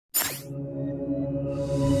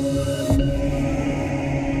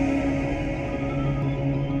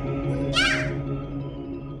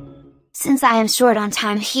Since I am short on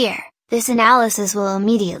time here, this analysis will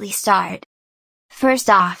immediately start.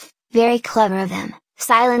 First off, very clever of them,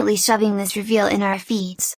 silently shoving this reveal in our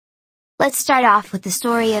feeds. Let's start off with the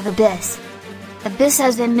story of Abyss. Abyss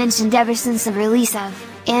has been mentioned ever since the release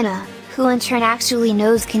of Anna, who in turn actually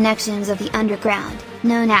knows connections of the underground,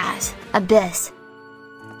 known as Abyss.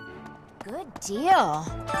 Good deal.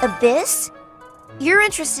 Abyss? You're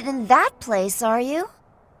interested in that place, are you?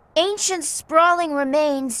 Ancient sprawling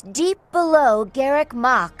remains deep below Garrick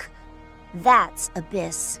Mach. That's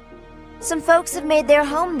Abyss. Some folks have made their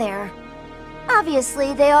home there.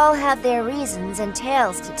 Obviously, they all have their reasons and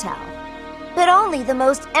tales to tell. But only the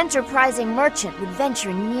most enterprising merchant would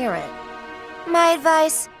venture near it. My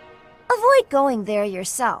advice? Avoid going there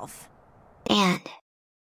yourself. And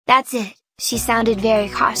that's it. She sounded very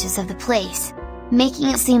cautious of the place, making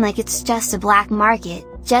it seem like it's just a black market,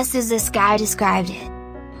 just as this guy described it.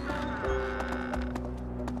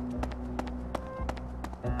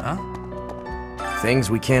 Huh? Things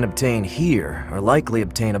we can't obtain here are likely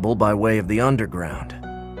obtainable by way of the underground.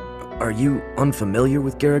 Are you unfamiliar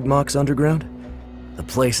with Garrick Mach's underground? The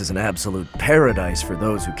place is an absolute paradise for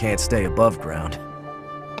those who can't stay above ground.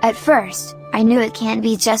 At first, I knew it can't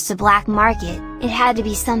be just a black market, it had to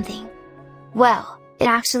be something. Well, it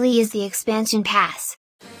actually is the expansion pass.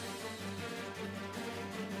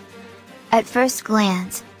 At first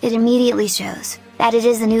glance, it immediately shows that it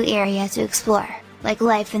is a new area to explore, like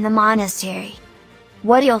life in the monastery.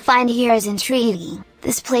 What you'll find here is intriguing.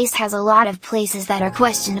 This place has a lot of places that are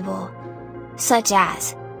questionable, such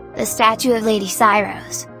as the statue of Lady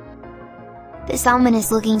Cyros, this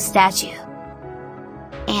ominous-looking statue,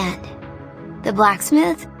 and the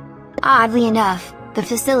blacksmith. Oddly enough, the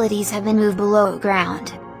facilities have been moved below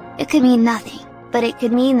ground. It could mean nothing, but it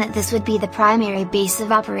could mean that this would be the primary base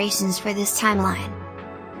of operations for this timeline.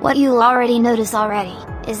 What you'll already notice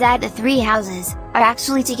is that the three houses are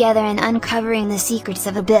actually together in uncovering the secrets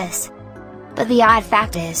of Abyss. But the odd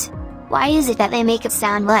fact is, why is it that they make it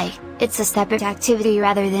sound like it's a separate activity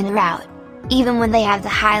rather than a route, even when they have the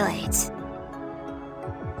highlights?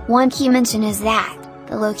 One key mention is that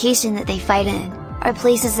the location that they fight in are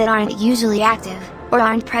places that aren't usually active, or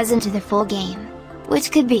aren't present to the full game,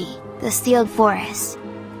 which could be the Sealed Forest.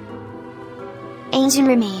 Ancient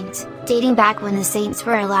remains, dating back when the saints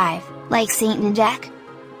were alive, like Saint Nadek?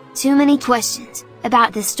 Too many questions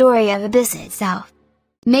about the story of Abyss itself.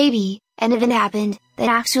 Maybe an event happened that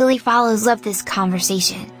actually follows up this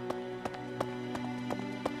conversation.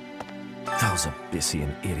 Those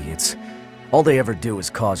Abyssian idiots. All they ever do is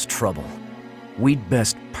cause trouble. We'd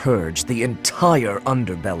best purge the entire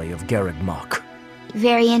underbelly of Garrick Mach.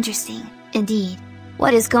 Very interesting, indeed.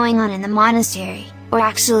 What is going on in the monastery, or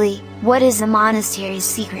actually, what is the monastery's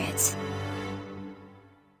secrets?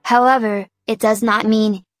 However, it does not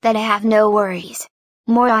mean that I have no worries.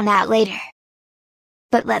 More on that later.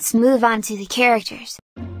 But let's move on to the characters.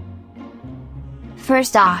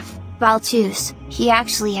 First off, Balthus, he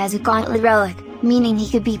actually has a gauntlet relic, meaning he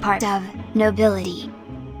could be part of nobility.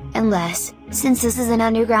 Unless, since this is an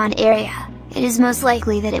underground area, it is most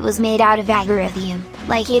likely that it was made out of agarithium,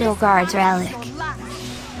 like Edelgard's relic.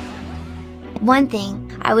 One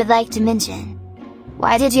thing I would like to mention.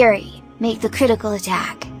 Why did Yuri make the critical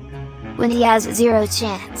attack when he has a 0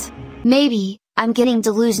 chance? Maybe I'm getting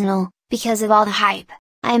delusional because of all the hype.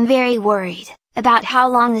 I am very worried about how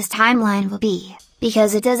long this timeline will be,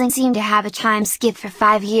 because it doesn't seem to have a time skip for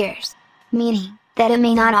 5 years, meaning that it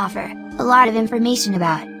may not offer a lot of information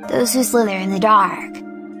about those who slither in the dark,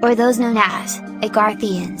 or those known as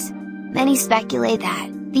Agarthians. Many speculate that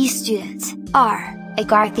these students are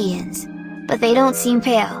Agarthians, but they don't seem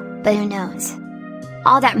pale, but who knows?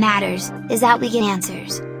 All that matters is that we get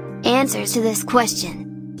answers. Answers to this question.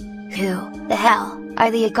 Who the hell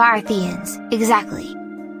are the Agarthians, exactly?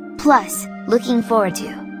 Plus, looking forward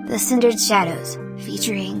to the Cindered Shadows,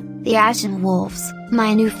 featuring the Ashen Wolves,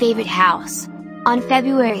 my new favorite house, on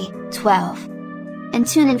February 12th. And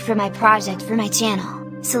tune in for my project for my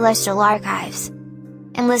channel, Celestial Archives.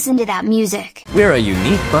 And listen to that music. We're a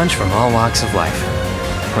unique bunch from all walks of life.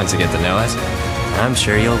 Once you get to know us, I'm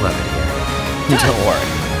sure you'll love it here. Don't worry,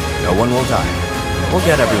 no one will die. We'll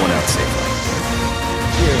get everyone out safely.